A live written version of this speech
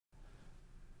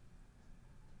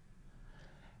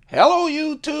Hello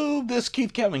YouTube, this is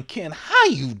Keith Kevin Ken. How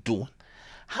you doing?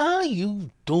 How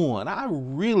you doing? I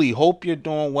really hope you're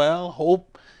doing well.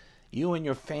 Hope you and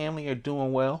your family are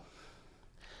doing well.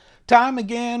 Time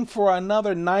again for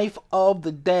another knife of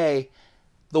the day.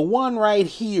 The one right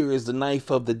here is the knife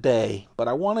of the day, but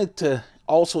I wanted to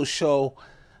also show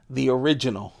the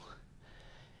original.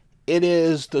 It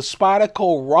is the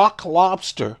Spyderco Rock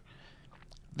Lobster.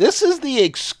 This is the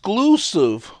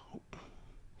exclusive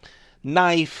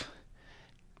knife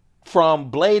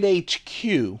from Blade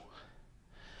HQ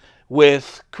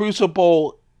with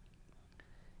Crucible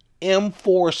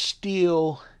M4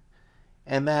 steel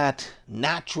and that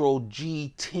natural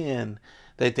G-10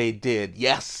 that they did.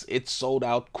 Yes, it sold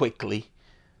out quickly.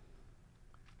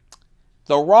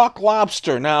 The Rock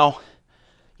Lobster. Now,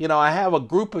 you know, I have a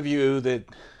group of you that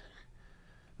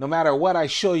no matter what I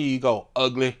show you, you go,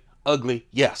 ugly, ugly.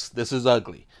 Yes, this is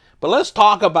ugly. But let's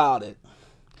talk about it.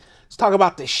 Let's talk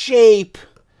about the shape.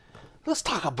 Let's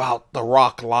talk about the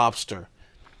Rock Lobster.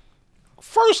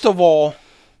 First of all,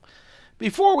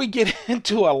 before we get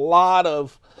into a lot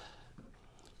of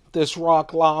this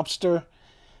Rock Lobster,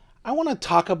 I want to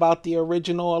talk about the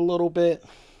original a little bit.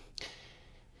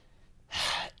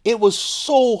 It was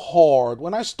so hard.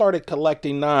 When I started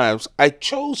collecting knives, I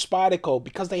chose Spyderco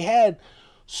because they had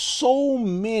so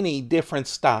many different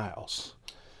styles.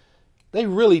 They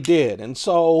really did. And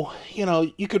so, you know,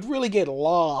 you could really get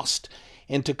lost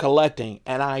into collecting,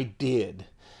 and I did.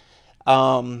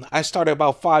 I started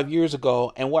about 5 years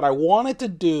ago, and what I wanted to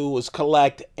do was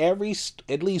collect at least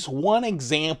one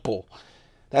example.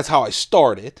 That's how I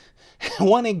started.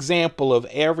 One example of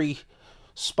every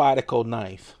Spyderco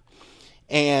knife.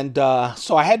 And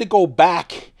so I had to go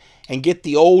back and get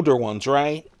the older ones,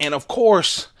 right? And of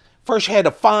course, first you had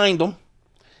to find them.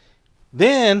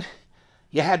 Then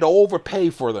you had to overpay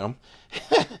for them.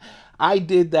 I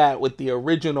did that with the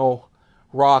original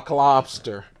Rock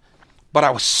Lobster. But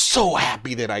I was so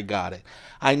happy that I got it.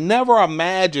 I never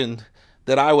imagined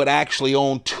that I would actually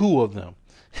own two of them.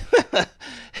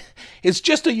 It's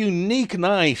just a unique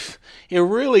knife. It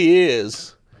really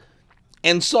is.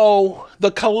 And so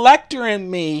the collector in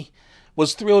me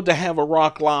was thrilled to have a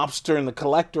Rock Lobster, and the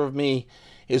collector of me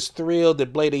is thrilled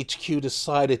that Blade HQ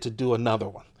decided to do another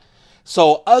one.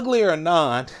 So ugly or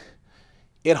not,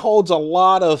 it holds a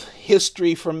lot of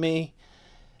history for me.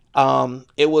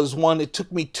 It was one that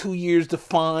took me 2 years to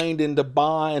find and to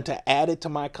buy and to add it to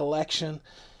my collection.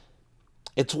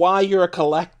 It's why you're a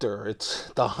collector. It's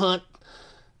the hunt,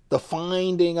 the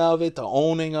finding of it, the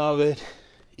owning of it,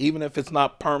 even if it's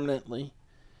not permanently.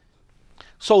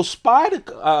 So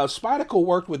Spyderco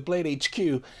worked with Blade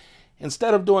HQ.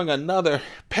 Instead of doing another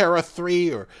Para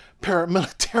 3 or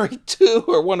Paramilitary 2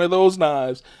 or one of those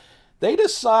knives, they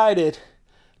decided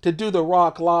to do the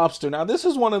Rock Lobster. Now, this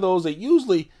is one of those that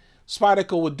usually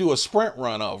Spyderco would do a sprint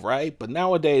run of, right? But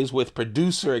nowadays, with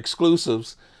producer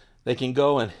exclusives, they can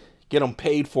go and get them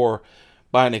paid for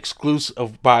by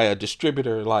by a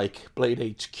distributor like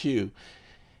Blade HQ.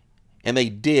 And they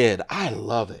did. I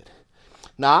love it.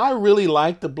 Now, I really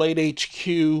like the Blade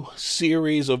HQ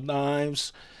series of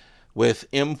knives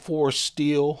with M4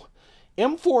 steel.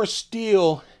 M4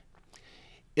 steel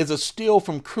is a steel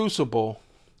from Crucible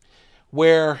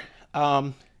where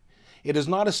it is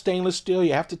not a stainless steel.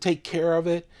 You have to take care of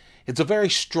it. It's a very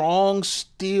strong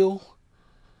steel.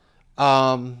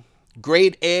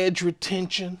 Great edge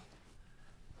retention.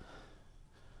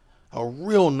 A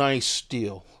real nice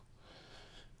steel.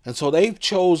 And so they've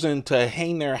chosen to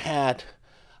hang their hat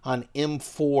on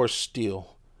M4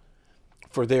 steel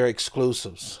for their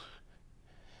exclusives.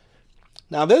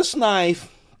 Now this knife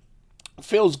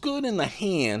feels good in the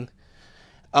hand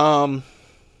to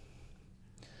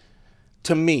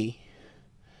me.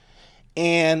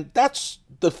 And that's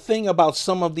the thing about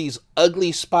some of these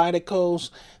ugly Spydercos.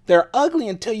 They're ugly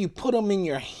until you put them in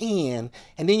your hand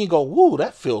and then you go, woo,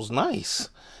 that feels nice.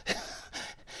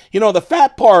 You know, the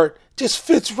fat part just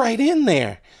fits right in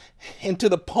there into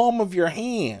the palm of your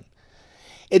hand.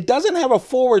 It doesn't have a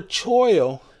forward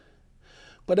choil,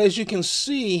 but as you can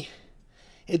see,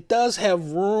 it does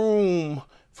have room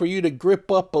for you to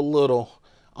grip up a little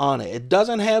on it. It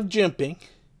doesn't have jimping.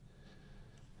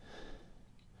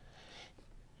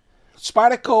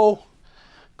 Spyderco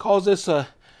calls this a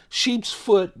sheep's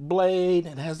foot blade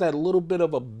and has that little bit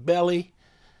of a belly.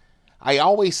 I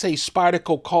always say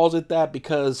Spyderco calls it that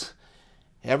because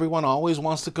everyone always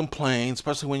wants to complain,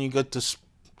 especially when you get to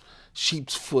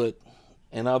sheep's foot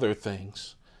and other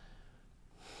things.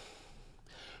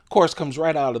 Of course, comes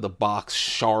right out of the box,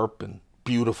 sharp and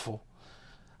beautiful.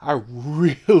 I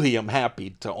really am happy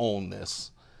to own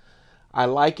this. I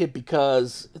like it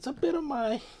because it's a bit of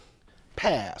my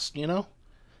past, you know?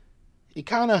 It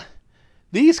kind of,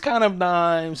 these kind of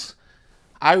knives,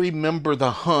 I remember the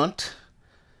hunt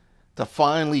to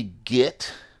finally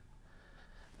get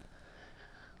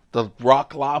the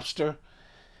rock lobster.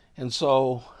 And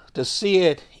so to see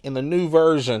it in the new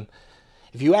version,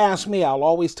 if you ask me, I'll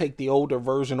always take the older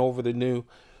version over the new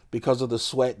because of the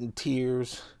sweat and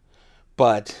tears.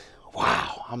 But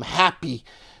wow, I'm happy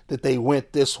that they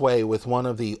went this way with one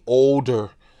of the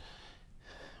older,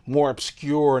 more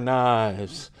obscure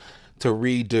knives to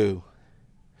redo.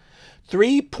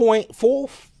 3.4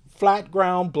 flat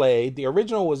ground blade. The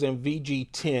original was in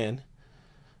VG-10.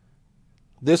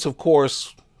 This, of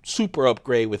course, super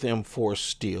upgrade with M4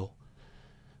 steel.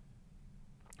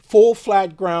 Full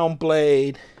flat ground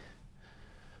blade,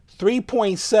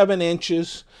 3.7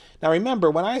 inches. Now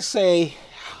remember, when I say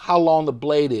how long the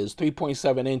blade is,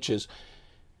 3.7 inches,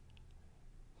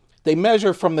 they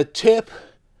measure from the tip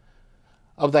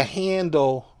of the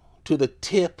handle to the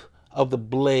tip of the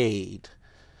blade.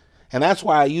 And that's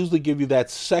why I usually give you that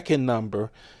second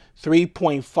number,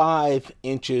 3.5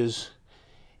 inches.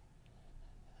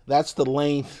 That's the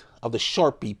length of the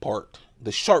sharpie part,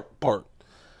 the sharp part,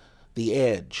 the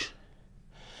edge.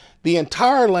 The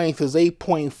entire length is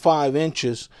 8.5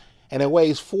 inches and it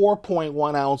weighs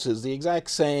 4.1 ounces, the exact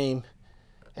same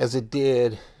as it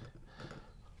did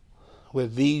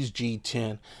with these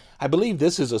G-10. I believe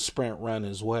this is a sprint run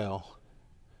as well.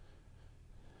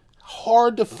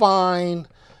 Hard to find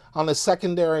on the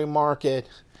secondary market.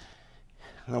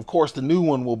 And of course, the new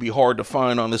one will be hard to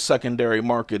find on the secondary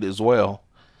market as well.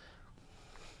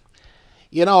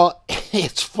 You know,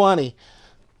 it's funny.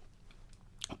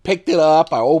 Picked it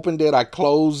up, I opened it, I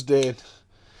closed it,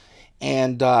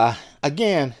 and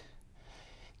again,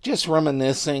 just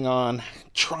reminiscing on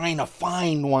trying to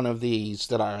find one of these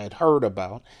that I had heard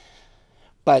about.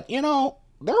 But, you know,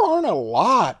 there aren't a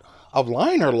lot of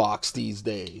liner locks these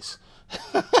days.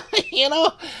 You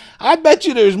know, I bet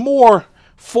you there's more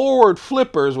forward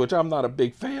flippers, which I'm not a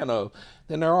big fan of,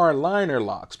 than there are liner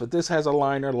locks. But this has a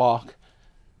liner lock.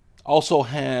 Also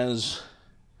has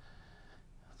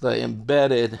the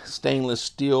embedded stainless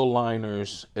steel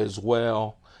liners as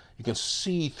well. You can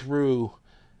see through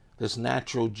this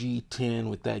natural G10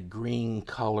 with that green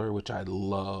color, which I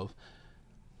love.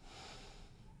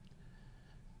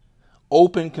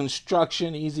 Open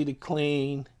construction, easy to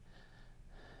clean.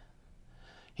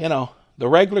 You know, the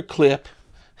regular clip,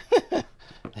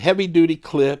 heavy duty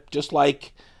clip, just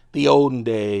like the olden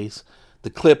days.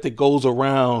 The clip that goes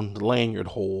around the lanyard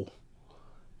hole.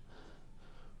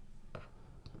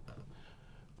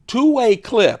 Two-way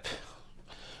clip,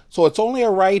 so it's only a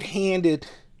right-handed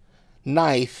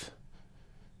knife,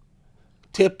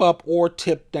 tip up or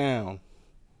tip down.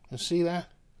 You see that?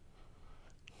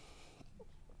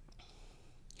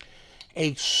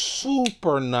 A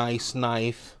super nice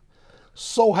knife.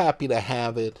 So happy to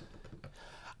have it.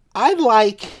 I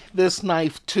like this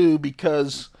knife too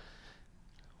because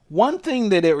one thing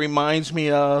that it reminds me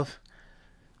of,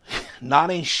 not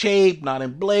in shape, not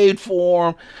in blade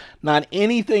form, not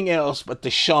anything else but the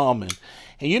Shaman.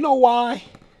 And you know why?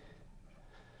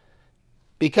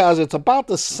 Because it's about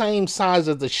the same size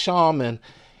as the Shaman.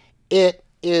 It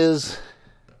is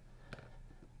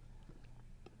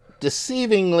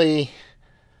deceivingly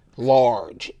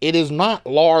large. It is not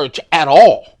large at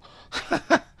all.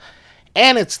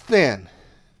 And it's thin.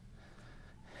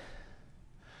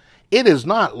 It is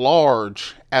not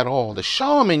large at all. The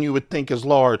Shaman you would think is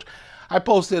large. I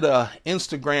posted an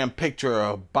Instagram picture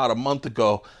about a month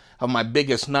ago of my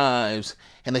biggest knives,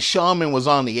 and the Shaman was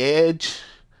on the edge,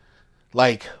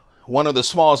 like one of the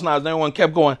smallest knives. And everyone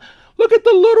kept going, look at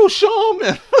the little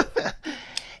Shaman.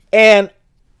 And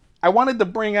I wanted to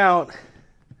bring out,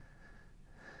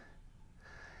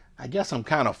 I guess I'm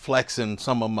kind of flexing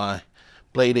some of my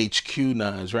Blade HQ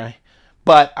knives, right?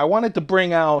 But I wanted to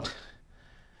bring out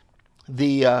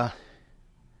the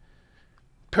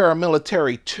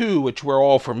Paramilitary 2, which we're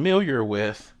all familiar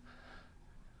with.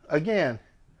 Again,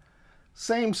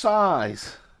 same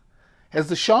size as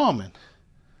the Shaman.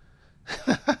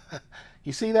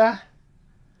 You see that?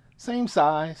 Same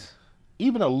size,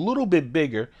 even a little bit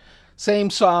bigger. Same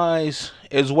size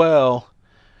as well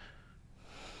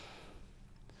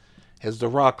as the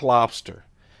Rock Lobster.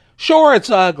 Sure, it's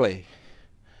ugly.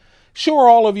 Sure,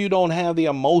 all of you don't have the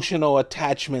emotional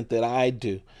attachment that I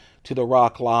do to the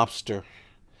Rock Lobster.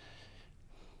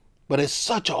 But it's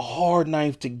such a hard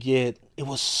knife to get. It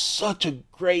was such a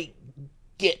great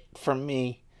get for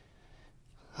me.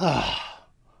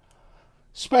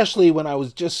 Especially when I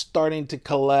was just starting to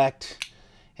collect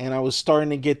and I was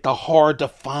starting to get the hard to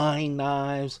find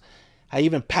knives. I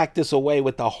even packed this away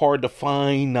with the hard to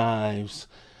find knives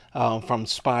from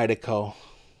Spyderco.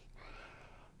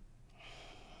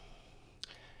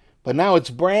 But now it's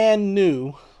brand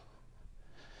new.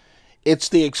 It's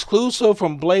the exclusive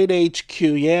from Blade HQ.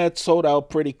 Yeah, it sold out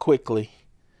pretty quickly.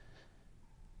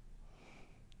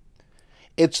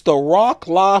 It's the Rock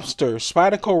Lobster,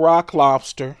 Spyderco Rock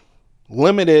Lobster.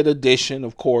 Limited edition,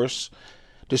 of course.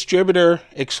 Distributor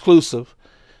exclusive.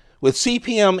 With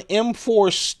CPM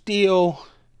M4 steel,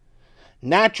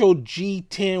 natural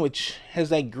G-10, which has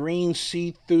that green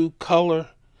see-through color.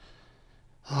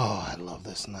 Oh, I love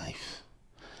this knife.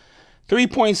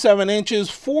 3.7 inches,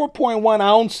 4.1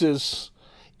 ounces.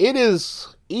 It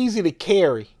is easy to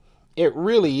carry. It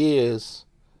really is.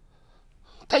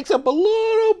 Takes up a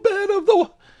little bit of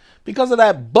the, because of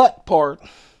that butt part.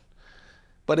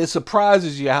 But it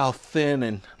surprises you how thin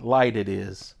and light it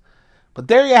is. But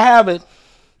there you have it.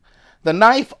 The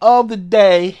knife of the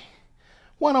day,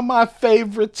 one of my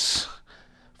favorites.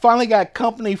 Finally got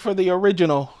company for the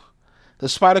original. The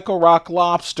Spyderco Rock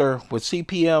Lobster with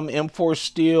CPM M4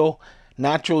 steel,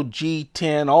 natural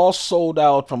G10, all sold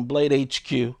out from Blade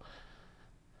HQ.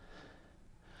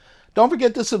 Don't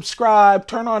forget to subscribe,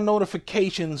 turn on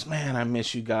notifications. Man, I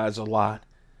miss you guys a lot.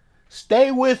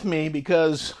 Stay with me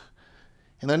because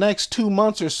in the next 2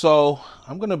 months or so,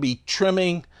 I'm going to be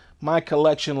trimming my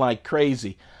collection like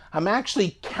crazy. I'm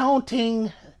actually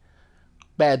counting,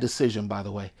 bad decision by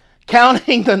the way,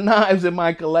 counting the knives in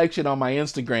my collection on my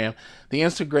Instagram. The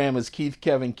Instagram is Keith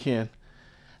Kevin Ken.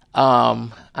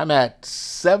 I'm at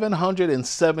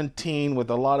 717 with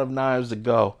a lot of knives to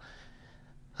go.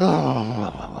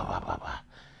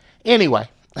 Anyway,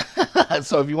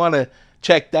 so if you want to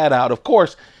check that out, of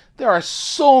course, there are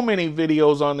so many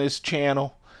videos on this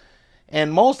channel.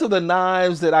 And most of the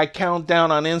knives that I count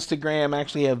down on Instagram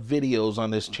actually have videos on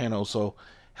this channel, so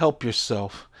help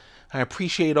yourself. I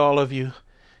appreciate all of you.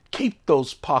 Keep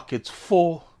those pockets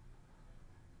full.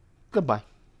 Goodbye.